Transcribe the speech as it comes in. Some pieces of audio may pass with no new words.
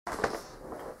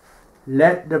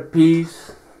Let the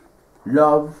peace,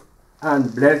 love,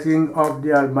 and blessing of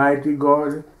the Almighty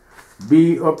God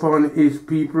be upon His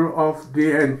people of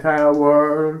the entire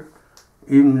world,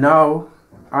 even now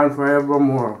and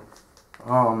forevermore.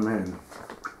 Amen.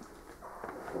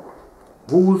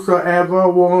 Whosoever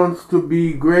wants to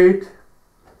be great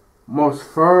must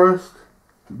first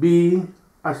be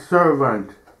a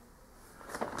servant.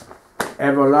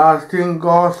 Everlasting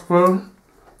gospel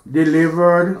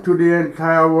delivered to the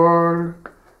entire world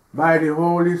by the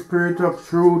Holy Spirit of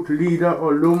truth, leader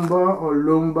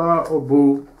OLUMBA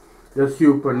Obu, the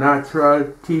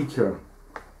supernatural teacher.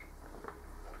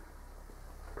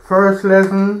 First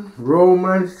lesson,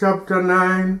 Romans chapter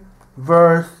 9,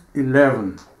 verse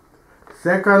 11.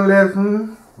 Second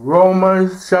lesson,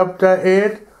 Romans chapter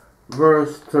 8,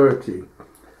 verse 30.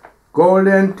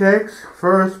 Golden text,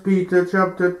 1 Peter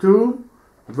chapter 2,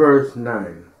 verse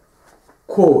 9.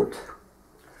 Quote,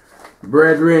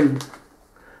 brethren,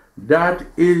 that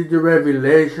is the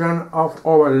revelation of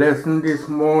our lesson this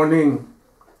morning.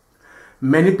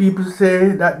 Many people say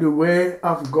that the way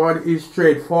of God is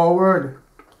straightforward.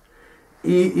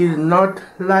 He is not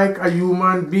like a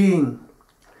human being.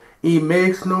 He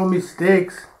makes no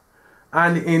mistakes,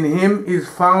 and in him is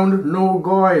found no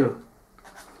guile.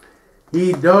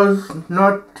 He does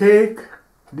not take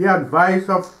the advice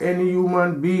of any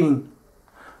human being,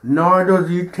 nor does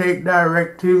he take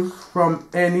directives from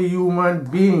any human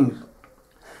beings.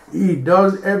 He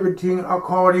does everything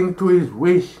according to his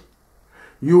wish.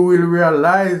 You will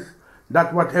realize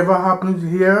that whatever happens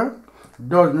here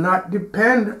does not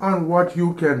depend on what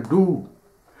you can do.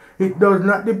 It does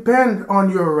not depend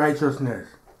on your righteousness,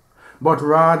 but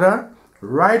rather,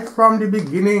 right from the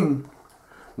beginning,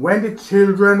 when the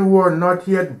children were not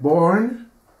yet born,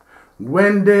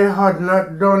 when they had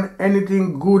not done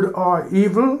anything good or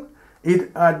evil,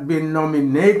 it had been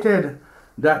nominated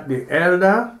that the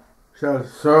elder shall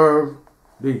serve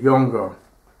the younger.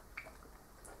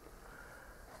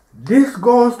 This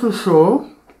goes to show,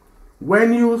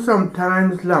 when you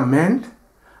sometimes lament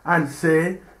and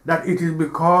say that it is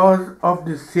because of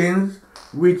the sins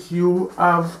which you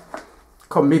have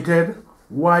committed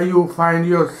why you find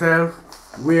yourself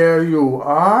where you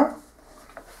are,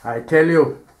 I tell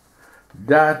you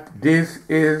that this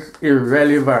is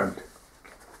irrelevant.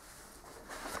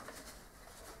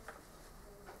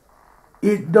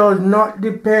 It does not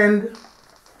depend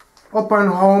upon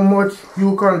how much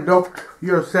you conduct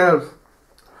yourself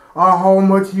or how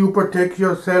much you protect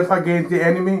yourself against the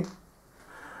enemy.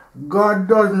 God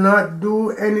does not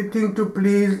do anything to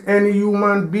please any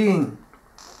human being.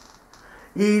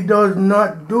 He does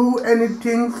not do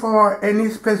anything for any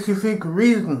specific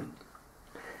reason.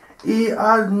 He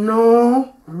has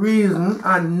no reason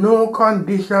and no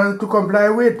condition to comply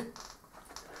with.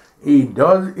 He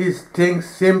does his things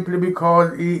simply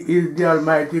because he is the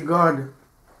Almighty God.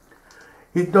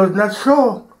 It does not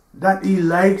show that he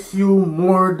likes you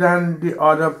more than the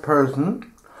other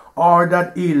person, or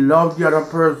that he loves the other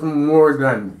person more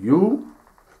than you,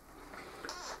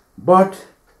 but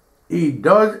he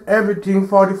does everything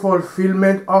for the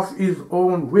fulfillment of his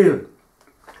own will.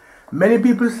 Many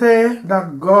people say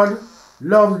that God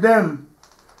loves them,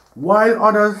 while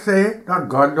others say that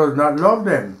God does not love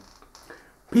them.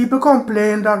 People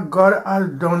complain that God has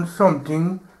done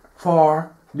something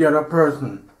for the other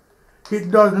person.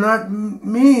 It does not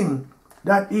mean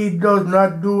that he does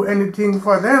not do anything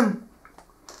for them.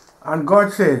 And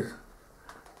God says,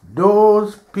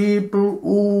 those people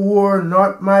who were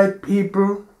not my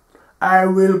people, I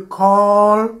will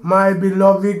call my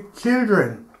beloved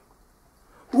children.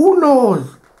 Who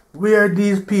knows where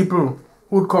these people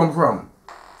would come from?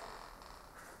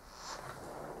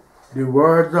 The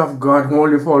words of God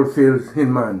only fulfills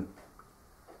in man.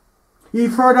 He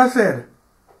further said,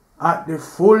 at the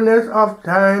fullness of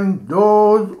time,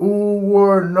 those who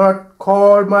were not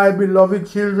called my beloved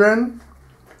children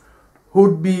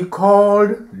would be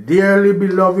called dearly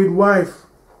beloved wife.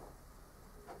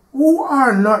 Who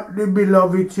are not the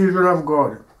beloved children of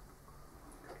God?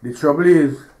 The trouble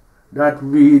is that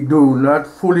we do not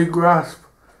fully grasp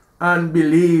and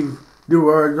believe the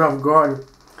words of God,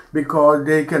 because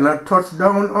they cannot touch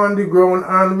down on the ground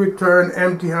and return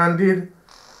empty-handed.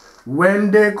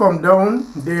 When they come down,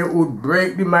 they would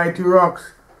break the mighty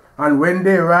rocks, and when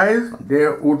they rise, they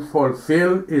would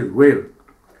fulfill his will.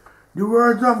 The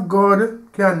words of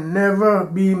God can never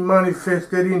be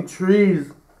manifested in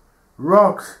trees,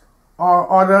 rocks,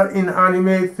 or other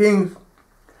inanimate things.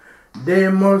 They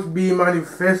must be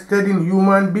manifested in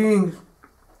human beings.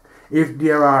 If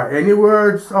there are any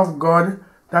words of God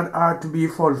that are to be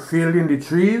fulfilled in the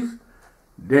trees,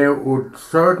 they would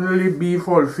certainly be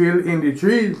fulfilled in the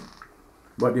trees.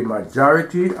 but the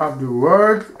majority of the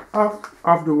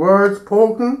words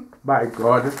spoken by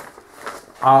God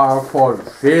are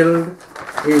fulfilled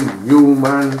in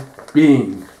human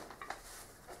beings.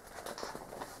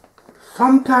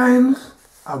 Sometimes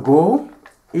ago,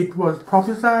 it was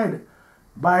prophesied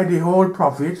by the old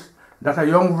prophets that a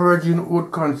young virgin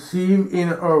would conceive in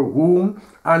her womb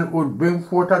and would bring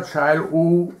forth a child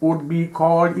who would be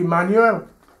called Emmanuel.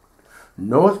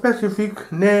 No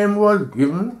specific name was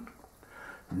given.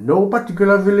 No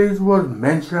particular village was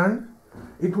mentioned.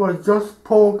 It was just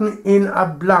spoken in a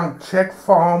blank check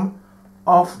form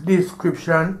of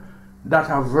description that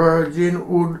a virgin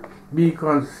would be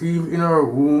conceived in her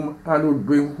womb and would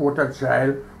bring forth a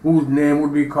child whose name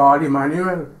would be called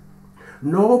Emmanuel.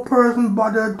 No person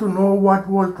bothered to know what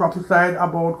was prophesied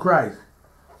about Christ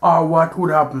or what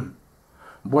would happen.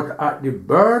 But at the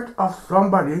birth of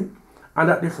somebody and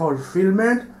at the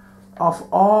fulfillment of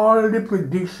all the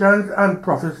predictions and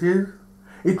prophecies,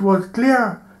 it was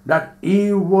clear that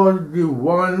he was the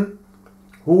one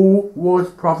who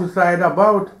was prophesied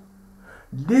about.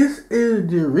 This is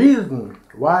the reason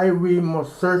why we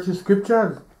must search the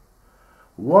scriptures.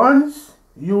 Once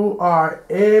you are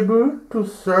able to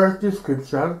search the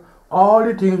scriptures, all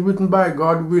the things written by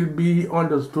God will be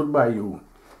understood by you.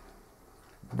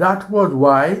 That was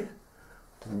why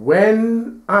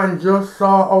when Andrew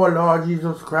saw our Lord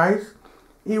Jesus Christ,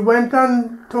 he went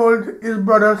and told his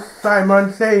brother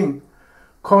Simon, saying,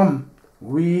 "Come,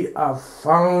 we have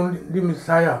found the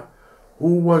Messiah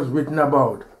who was written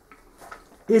about."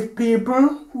 If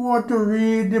people were to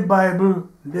read the Bible,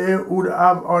 they would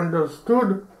have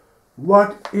understood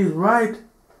what is right.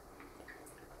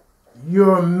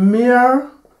 You're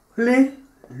merely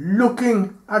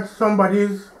looking at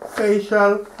somebody's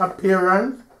facial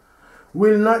appearance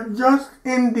will not just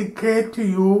indicate to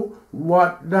you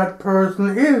what that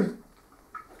person is.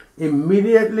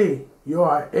 Immediately you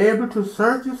are able to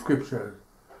search the scriptures.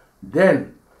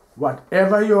 Then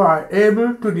whatever you are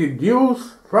able to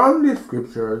deduce from the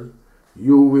scriptures,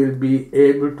 you will be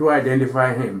able to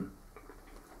identify him.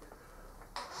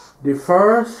 The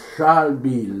first shall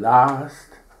be last,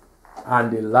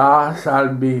 and the last shall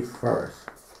be first.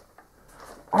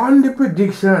 On the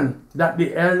prediction that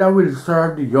the elder will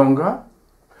serve the younger,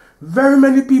 very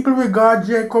many people regard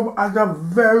Jacob as a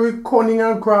very cunning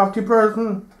and crafty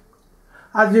person,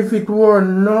 as if it were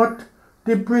not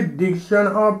the prediction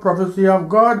or prophecy of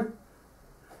God.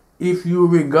 If you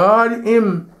regard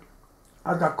him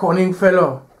as a cunning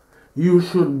fellow, you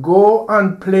should go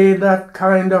and play that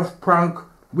kind of prank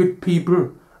with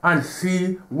people and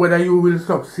see whether you will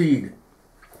succeed.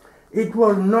 It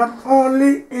was not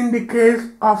only in the case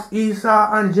of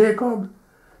Esau and Jacob.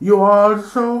 You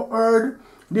also heard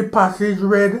the passage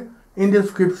read in the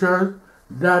scriptures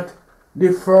that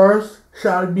the first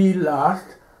shall be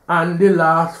last and the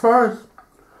last first.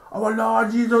 Our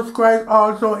Lord Jesus Christ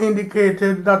also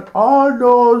indicated that all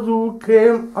those who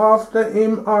came after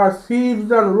him are thieves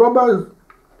and robbers.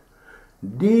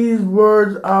 These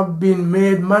words have been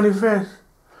made manifest.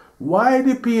 Why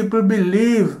the people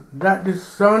believe that the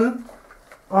Son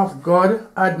of God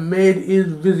had made his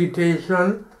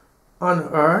visitation on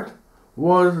earth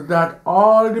was that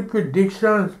all the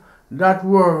predictions that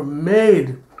were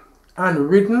made and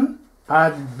written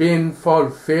had been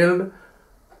fulfilled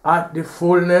at the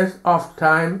fullness of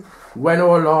time when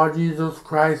our Lord Jesus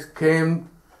Christ came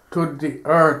to the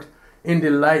earth in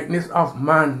the likeness of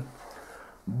man.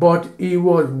 But he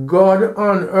was God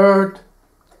on earth.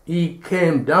 He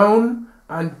came down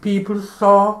and people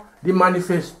saw the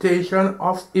manifestation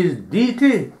of his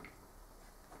deity.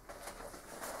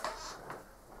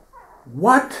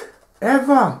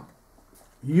 Whatever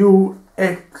you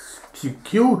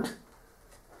execute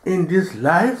in this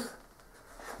life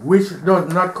which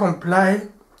does not comply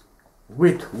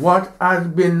with what has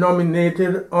been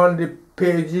nominated on the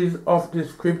pages of the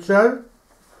scripture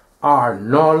are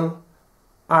null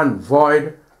and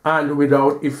void and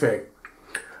without effect.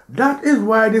 That is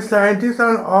why the scientists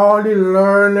and all the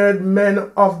learned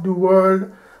men of the world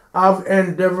have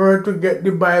endeavored to get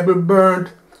the Bible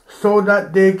burnt so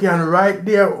that they can write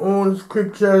their own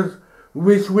scriptures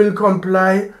which will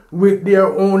comply with their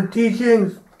own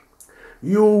teachings.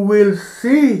 You will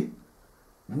see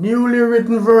newly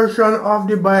written version of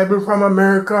the Bible from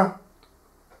America.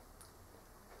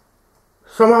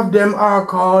 Some of them are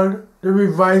called the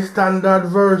Revised Standard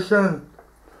Version.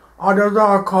 Others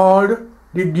are called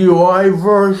the DOI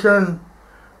version.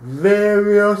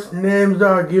 Various names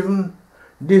are given,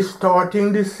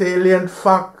 distorting the salient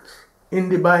facts in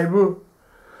the Bible.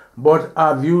 But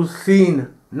have you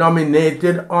seen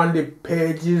nominated on the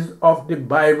pages of the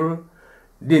Bible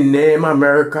the name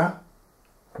America?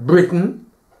 Britain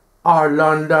or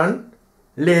London,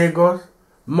 Lagos,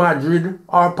 Madrid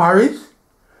or Paris.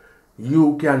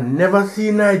 You can never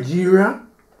see Nigeria,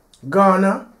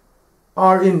 Ghana,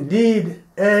 or indeed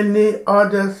any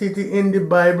other city in the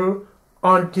Bible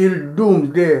until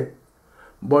doomsday.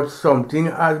 But something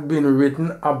has been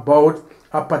written about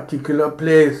a particular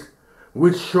place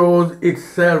which shows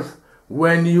itself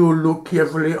when you look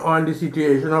carefully on the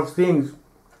situation of things.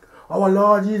 Our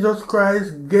Lord Jesus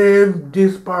Christ gave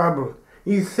this parable.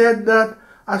 He said that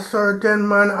a certain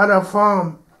man had a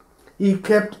farm. He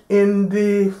kept in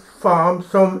the farm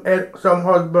some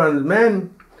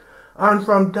husbandmen, and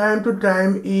from time to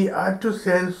time he had to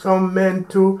send some men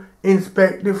to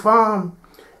inspect the farm.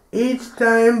 Each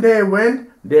time they went,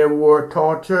 they were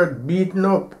tortured, beaten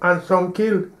up, and some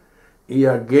killed. He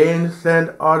again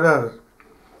sent others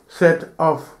set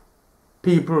of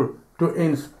people to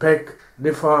inspect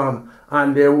the farm,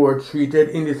 and they were treated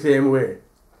in the same way.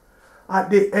 At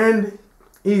the end,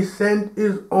 he sent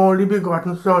his only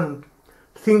begotten son,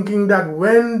 thinking that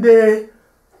when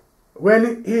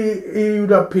he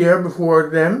would appear before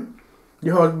them,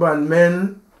 the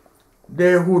husbandmen,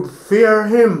 they would fear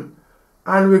him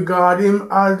and regard him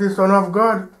as the Son of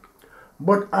God.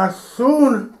 But as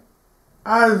soon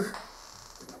as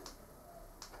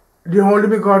the only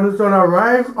begotten son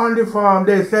arrived on the farm,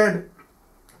 they said,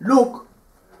 "Look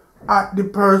at the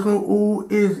person who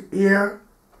is heir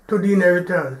to the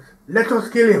inheritance. Let us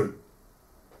kill him."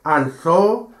 And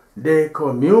so they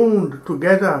communed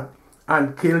together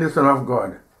and killed the Son of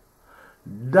God.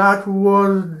 That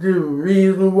was the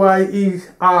reason why he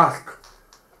asked,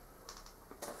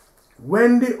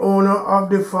 "When the owner of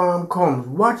the farm comes,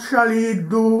 what shall he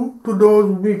do to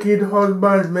those wicked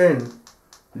husbandmen?"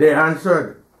 They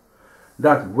answered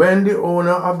that when the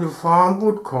owner of the farm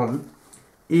would come,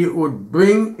 he would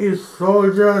bring his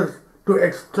soldiers to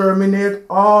exterminate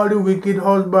all the wicked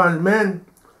husbandmen,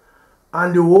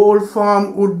 and the whole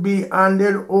farm would be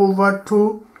handed over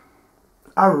to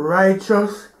a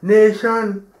righteous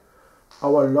nation.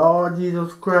 Our Lord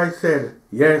Jesus Christ said,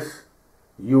 "Yes,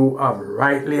 you have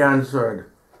rightly answered.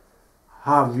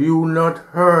 Have you not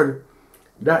heard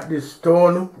that the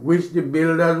stone which the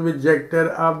builders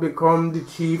rejected have become the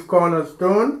chief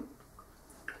cornerstone?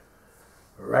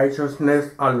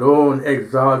 Righteousness alone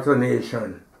exalts a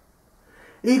nation."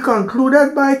 He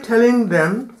concluded by telling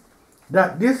them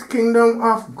that this kingdom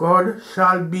of God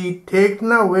shall be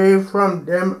taken away from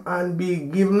them and be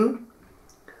given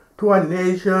to a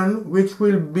nation which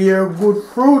will bear good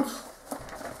fruits.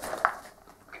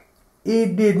 He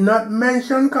did not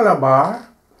mention Calabar.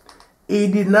 He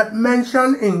did not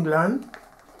mention England.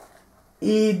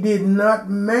 He did not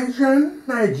mention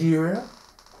Nigeria.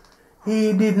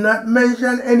 He did not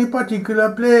mention any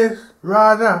particular place.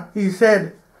 Rather, he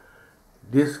said,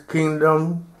 "This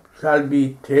kingdom shall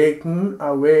be taken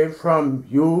away from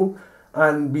you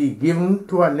and be given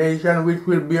to a nation which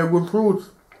will bear good fruits."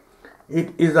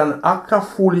 It is an act of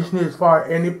foolishness for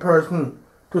any person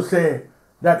to say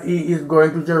that he is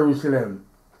going to Jerusalem,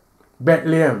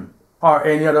 Bethlehem, or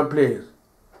any other place.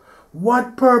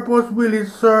 What purpose will it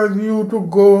serve you to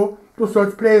go to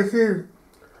such places?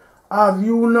 Have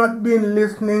you not been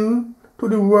listening to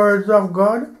the words of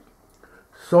God?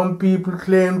 Some people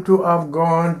claim to have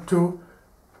gone to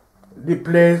the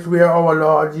place where our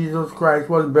Lord Jesus Christ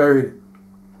was buried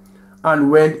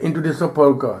and went into the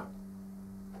sepulchre.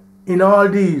 In all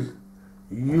these,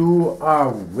 you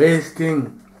are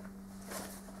wasting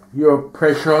your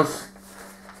precious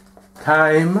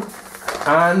time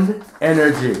and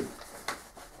energy.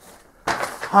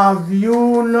 Have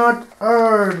you not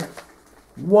heard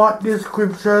what the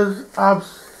scriptures have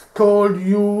told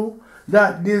you,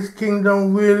 that this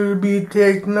kingdom will be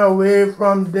taken away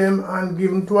from them and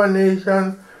given to a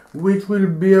nation which will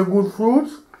bear good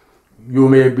fruits? You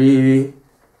may be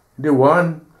the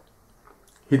one.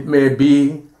 It may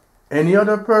be any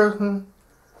other person,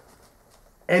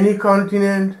 any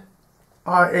continent,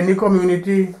 or any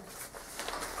community.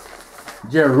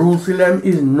 Jerusalem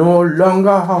is no longer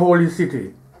a holy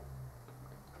city.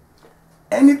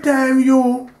 Anytime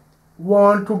you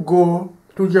want to go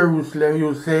to Jerusalem,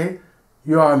 you say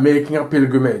you are making a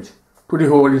pilgrimage to the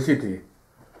holy city.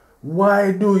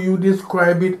 Why do you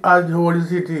describe it as the holy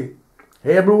city?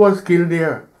 Abel was killed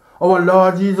there. Our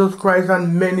Lord Jesus Christ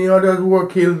and many others were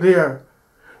killed there.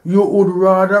 You would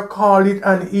rather call it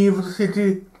an evil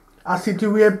city, a city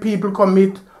where people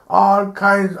commit all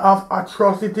kinds of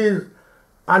atrocities,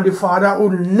 and the Father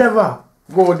would never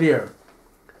go there.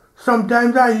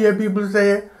 Sometimes I hear people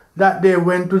say that they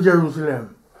went to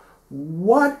Jerusalem.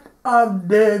 What have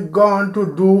they gone to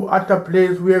do at a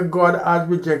place where God has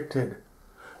rejected?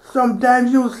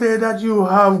 Sometimes you say that you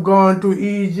have gone to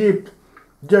Egypt,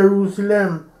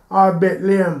 Jerusalem, or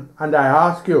Bethlehem, and I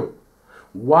ask you,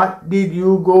 what did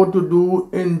you go to do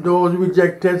in those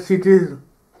rejected cities?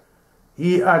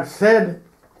 He had said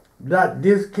that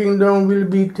this kingdom will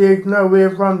be taken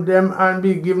away from them and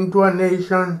be given to a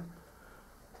nation.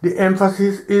 The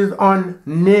emphasis is on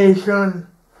nation.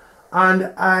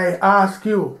 And I ask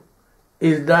you,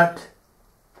 is that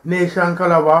nation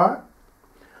Calabar?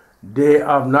 They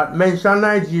have not mentioned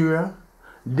Nigeria.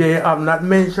 They have not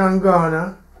mentioned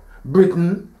Ghana,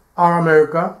 Britain, or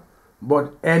America,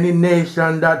 but any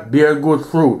nation that bears good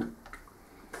fruit.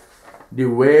 The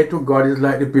way to God is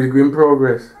like the Pilgrim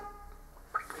Progress.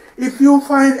 If you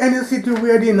find any city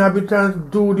where the inhabitants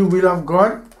do the will of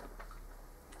God,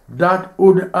 that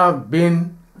would have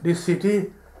been the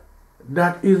city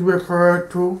that is referred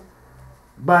to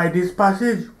by this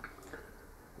passage.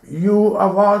 You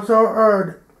have also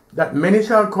heard that many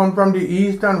shall come from the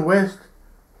east and west,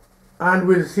 and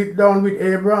will sit down with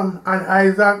Abraham and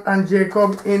Isaac and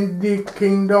Jacob in the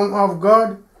kingdom of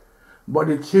God. But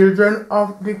the children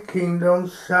of the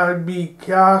kingdom shall be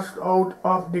cast out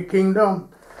of the kingdom.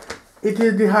 It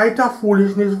is the height of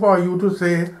foolishness for you to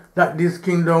say that this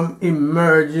kingdom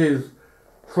emerges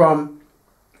from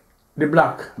the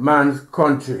black man's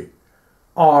country,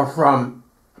 or from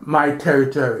my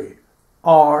territory,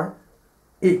 or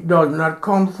it does not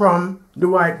come from the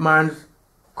white man's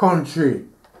country,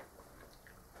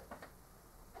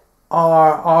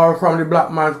 or from the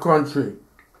black man's country,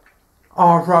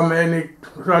 or from any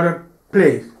other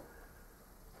place.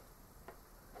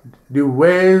 The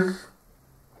ways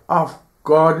of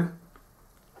God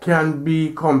can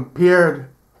be compared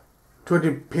to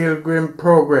the Pilgrim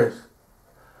Progress.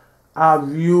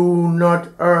 Have you not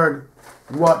heard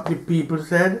what the people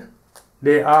said?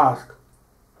 They asked,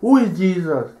 who is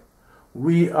Jesus?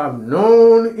 We have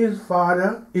known his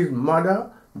father, his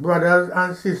mother, brothers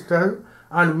and sisters,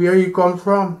 and where he comes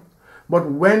from.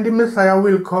 But when the Messiah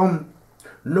will come,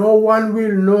 no one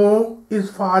will know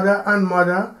his father and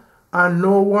mother, and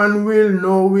no one will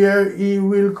know where he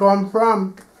will come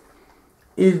from.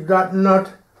 Is that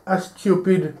not a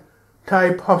stupid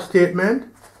type of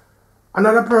statement?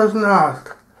 Another person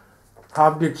asked,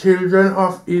 have the children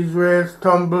of Israel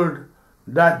stumbled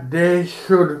that they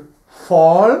should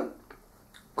fall?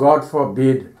 God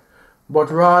forbid. But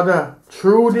rather,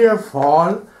 through their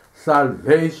fall,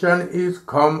 salvation is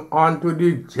come unto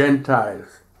the Gentiles.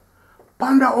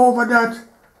 Ponder over that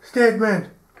statement,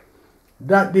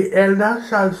 that the elder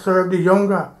shall serve the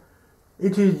younger.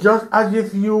 It is just as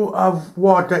if you have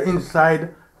water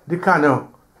inside the canoe,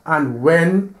 and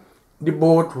when the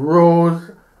boat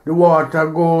rows, the water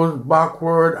goes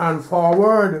backward and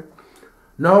forward.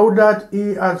 Now that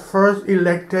he has first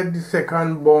elected the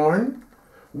second-born,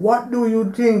 what do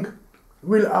you think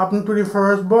will happen to the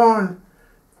firstborn?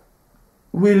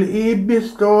 Will he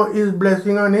bestow his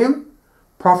blessing on him?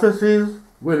 Prophecies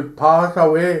will pass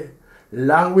away,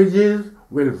 languages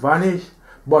will vanish,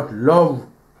 but love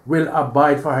will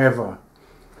abide forever.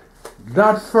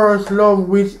 That first love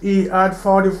which he had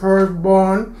for the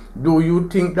firstborn, do you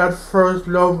think that first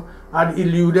love had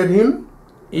eluded him?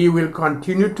 He will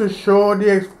continue to show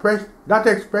that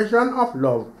expression of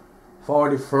love for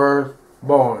the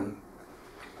firstborn.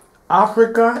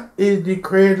 Africa is the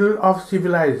cradle of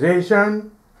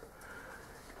civilization.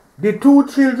 The two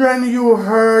children you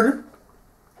heard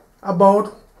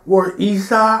about were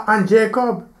Esau and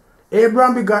Jacob.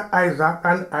 Abraham begot Isaac,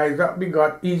 and Isaac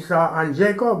begot Esau and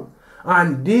Jacob.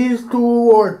 And these two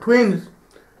were twins.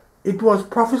 It was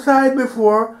prophesied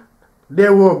before they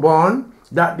were born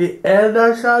that the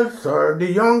elder shall serve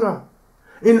the younger.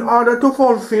 In order to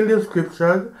fulfill the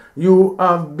scriptures, you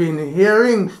have been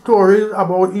hearing stories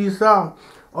about Esau,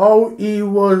 how he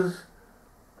was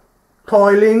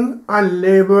toiling and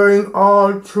laboring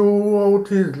all throughout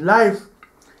his life.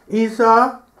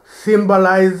 Esau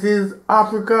symbolizes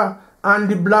Africa and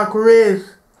the black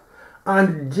race,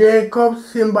 and Jacob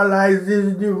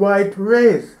symbolizes the white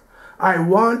race. I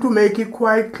want to make it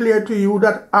quite clear to you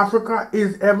that Africa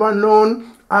is ever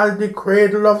known as the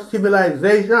cradle of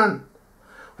civilization.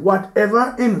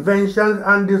 Whatever inventions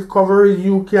and discoveries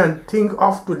you can think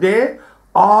of today,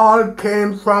 all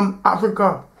came from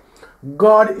Africa.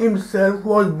 God himself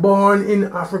was born in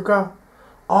Africa.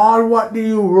 All what the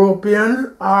Europeans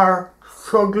are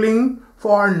struggling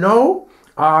for now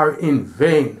are in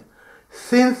vain,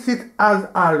 since it has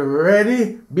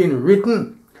already been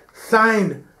written,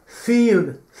 signed,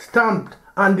 sealed, stamped,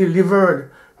 and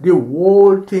delivered. The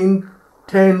whole thing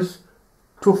tends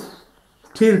to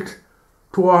tilt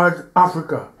towards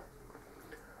Africa.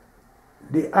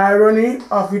 The irony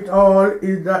of it all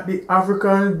is that the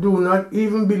Africans do not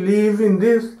even believe in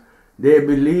this. They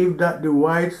believe that the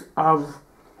whites have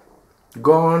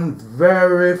gone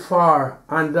very far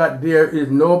and that there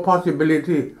is no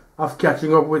possibility of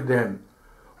catching up with them.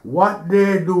 What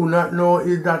they do not know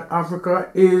is that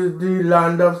Africa is the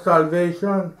land of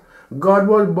salvation. God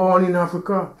was born in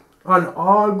Africa, and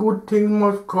all good things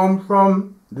must come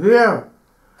from there.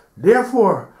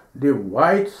 Therefore, the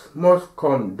whites must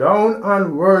come down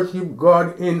and worship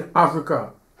God in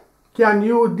Africa. Can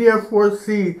you therefore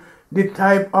see the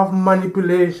type of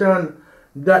manipulation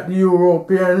that the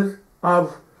Europeans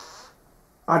have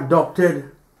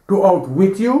adopted to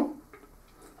outwit you?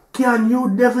 Can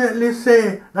you definitely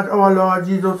say that our Lord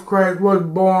Jesus Christ was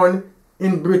born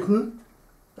in Britain,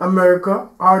 America,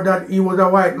 or that he was a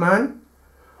white man?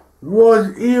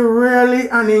 Was he really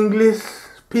an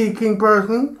English-speaking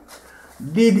person?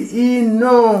 Did he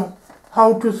know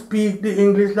how to speak the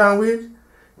English language?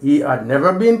 He had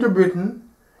never been to Britain.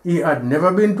 He had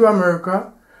never been to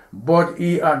America. But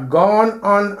he had gone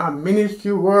on a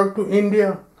ministry work to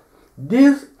India.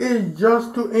 This is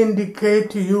just to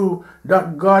indicate to you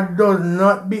that God does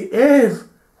not behave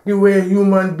the way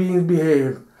human beings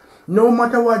behave. No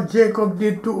matter what Jacob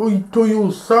did to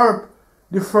usurp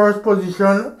the first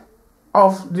position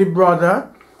of the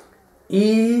brother,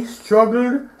 he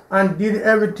struggled and did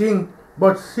everything.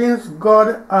 But since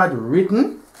God had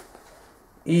written,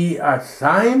 he had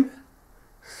signed,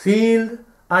 sealed,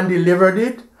 and delivered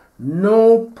it,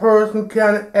 no person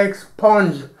can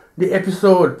expunge the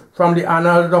episode from the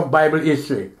annals of Bible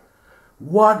history.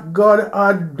 What God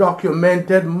had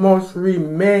documented must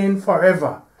remain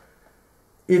forever.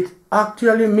 It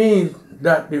actually means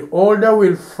that the older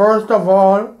will first of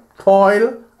all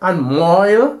toil and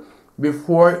moil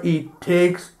before he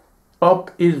takes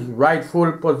up his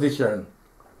rightful position.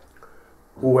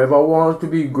 Whoever wants to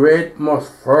be great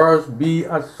must first be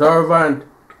a servant.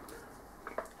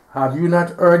 Have you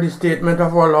not heard the statement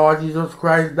of our Lord Jesus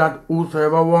Christ that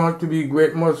whosoever wants to be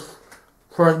great must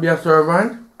first be a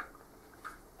servant?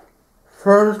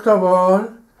 First of all,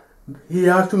 he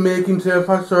has to make himself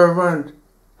a servant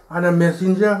and a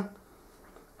messenger.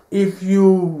 If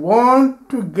you want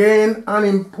to gain an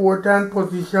important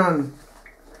position,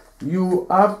 you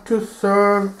have to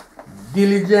serve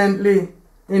diligently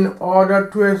in order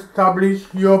to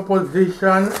establish your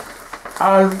position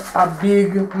as a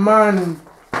big man.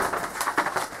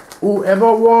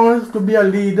 Whoever wants to be a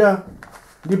leader,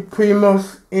 the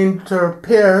primus inter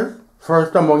pares,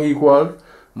 first among equals,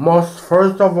 must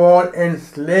first of all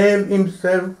enslave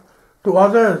himself to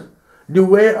others. The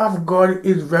way of God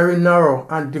is very narrow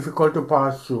and difficult to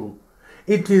pass through.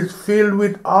 It is filled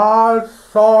with all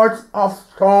sorts of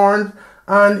thorns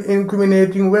and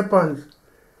incriminating weapons.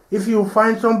 If you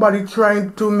find somebody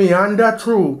trying to meander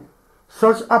through,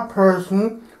 such a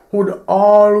person would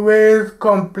always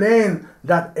complain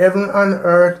that heaven and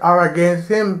earth are against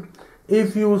him.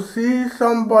 If you see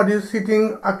somebody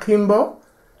sitting akimbo,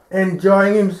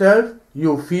 enjoying himself,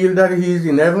 you feel that he is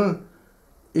in heaven.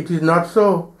 It is not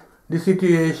so. The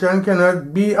situation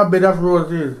cannot be a bed of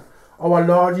roses. Our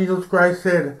Lord Jesus Christ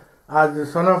said, as the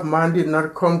Son of Man did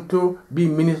not come to be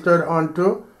ministered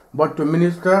unto, but to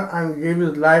minister and give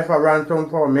his life a ransom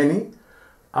for many.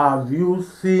 Have you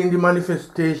seen the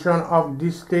manifestation of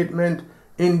this statement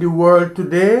in the world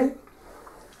today?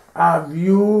 Have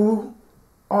you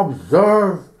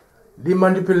observed the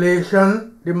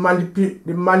manipulation, the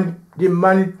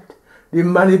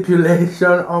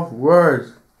manipulation of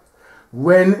words?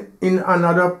 When in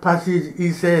another passage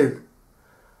he says,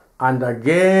 and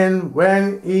again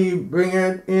when he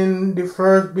bringeth in the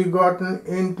first begotten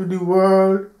into the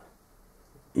world,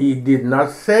 he did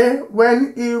not say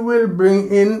when he will bring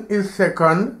in his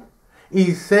second.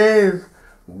 He says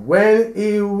when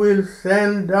he will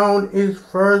send down his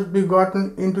first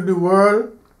begotten into the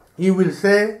world, he will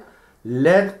say,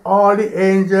 let all the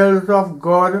angels of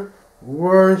God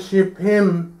worship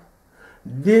him.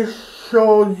 This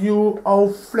shows you how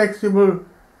flexible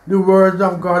the words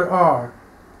of God are.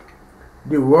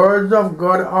 The words of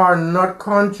God are not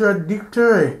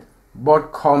contradictory,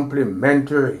 but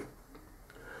complementary.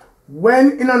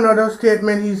 When in another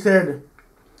statement he said,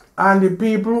 and the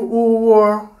people who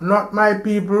were not my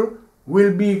people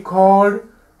will be called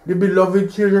the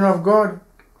beloved children of God.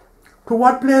 To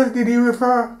what place did he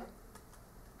refer?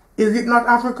 Is it not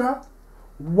Africa?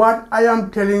 What I am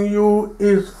telling you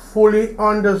is fully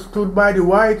understood by the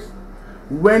whites.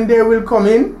 When they will come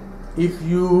in, if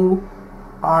you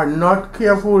are not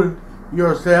careful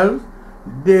yourselves,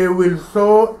 they will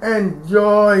so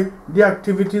enjoy the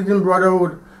activities in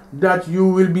brotherhood that you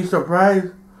will be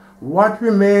surprised. What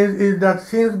remains is that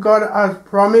since God has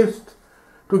promised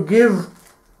to give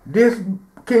this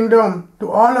kingdom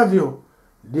to all of you,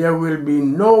 there will be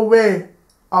no way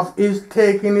of his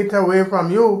taking it away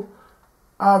from you.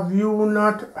 Have you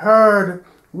not heard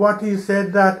what he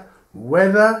said, that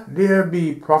whether there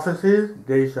be prophecies,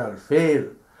 they shall fail.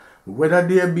 Whether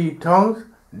there be tongues,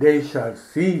 they shall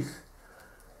cease.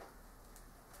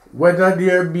 Whether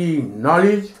there be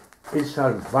knowledge, it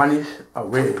shall vanish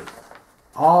away.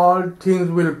 All things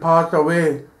will pass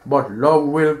away, but love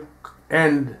will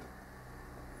end.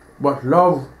 But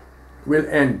love will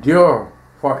endure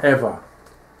forever.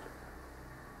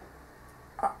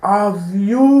 Have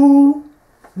you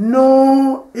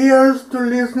no ears to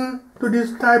listen to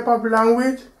this type of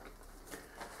language?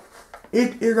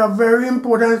 It is a very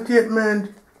important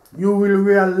statement. You will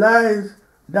realize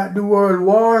that the world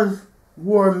wars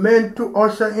were meant to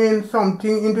usher in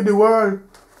something into the world.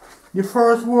 The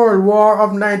First World War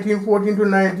of 1914 to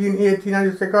 1918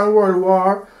 and the Second World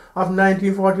War of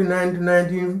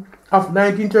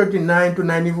 1939 to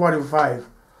 1945.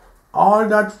 All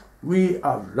that we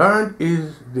have learned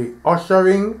is the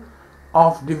ushering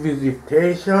of the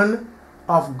visitation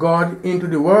of God into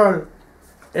the world.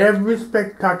 Every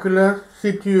spectacular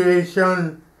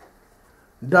situation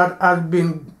that has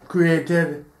been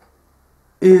created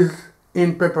is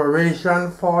in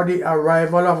preparation for the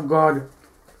arrival of God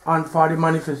and for the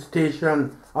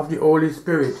manifestation of the Holy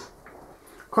Spirit.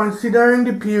 Considering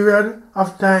the period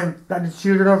of time that the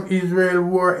children of Israel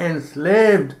were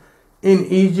enslaved in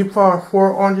Egypt for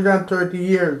 430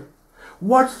 years,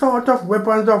 what sort of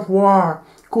weapons of war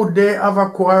could they have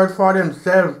acquired for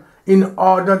themselves in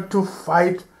order to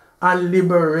fight and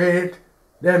liberate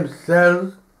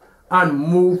themselves and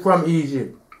move from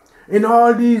Egypt? In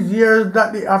all these years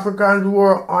that the Africans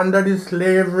were under the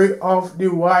slavery of the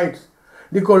whites,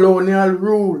 the colonial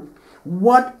rule,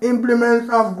 what implements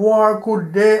of war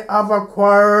could they have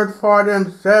acquired for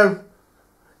themselves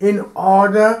in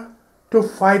order to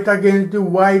fight against the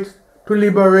whites to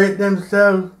liberate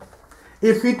themselves?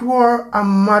 If it were a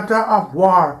matter of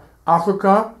war,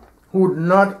 Africa would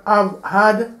not have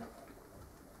had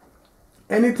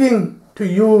anything to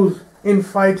use in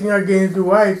fighting against the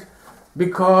whites,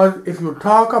 because if it were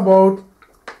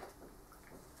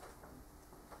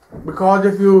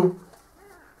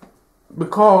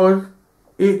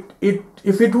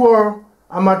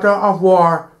a matter of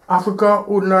war, Africa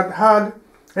would not have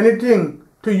anything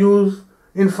to use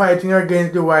in fighting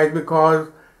against the whites, because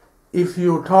if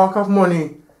you talk of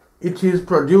money, it is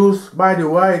produced by the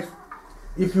whites.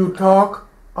 If you talk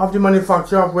of the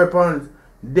manufacture of weapons,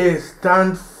 they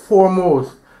stand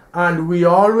foremost, and we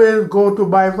always go to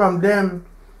buy from them.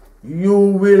 You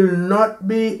will not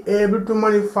be able to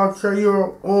manufacture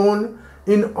your own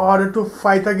in order to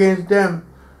fight against them.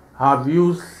 Have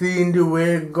you seen the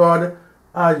way God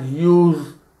has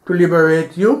used to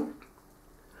liberate you?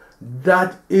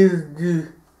 That is the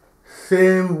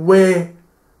same way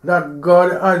that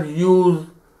God has used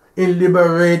in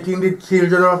liberating the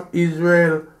children of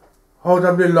Israel out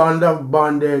of the land of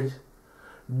bondage.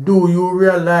 Do you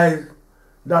realize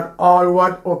that all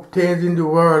what obtains in the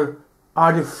world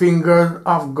are the fingers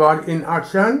of God in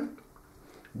action?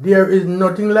 There is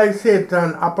nothing like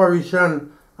Satan,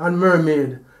 apparition, and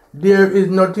mermaid. There is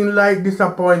nothing like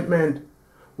disappointment.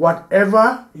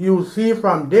 Whatever you see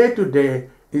from day to day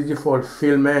is the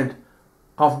fulfillment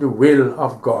of the will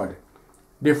of God.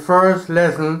 The first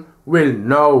lesson will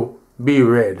now be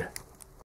read.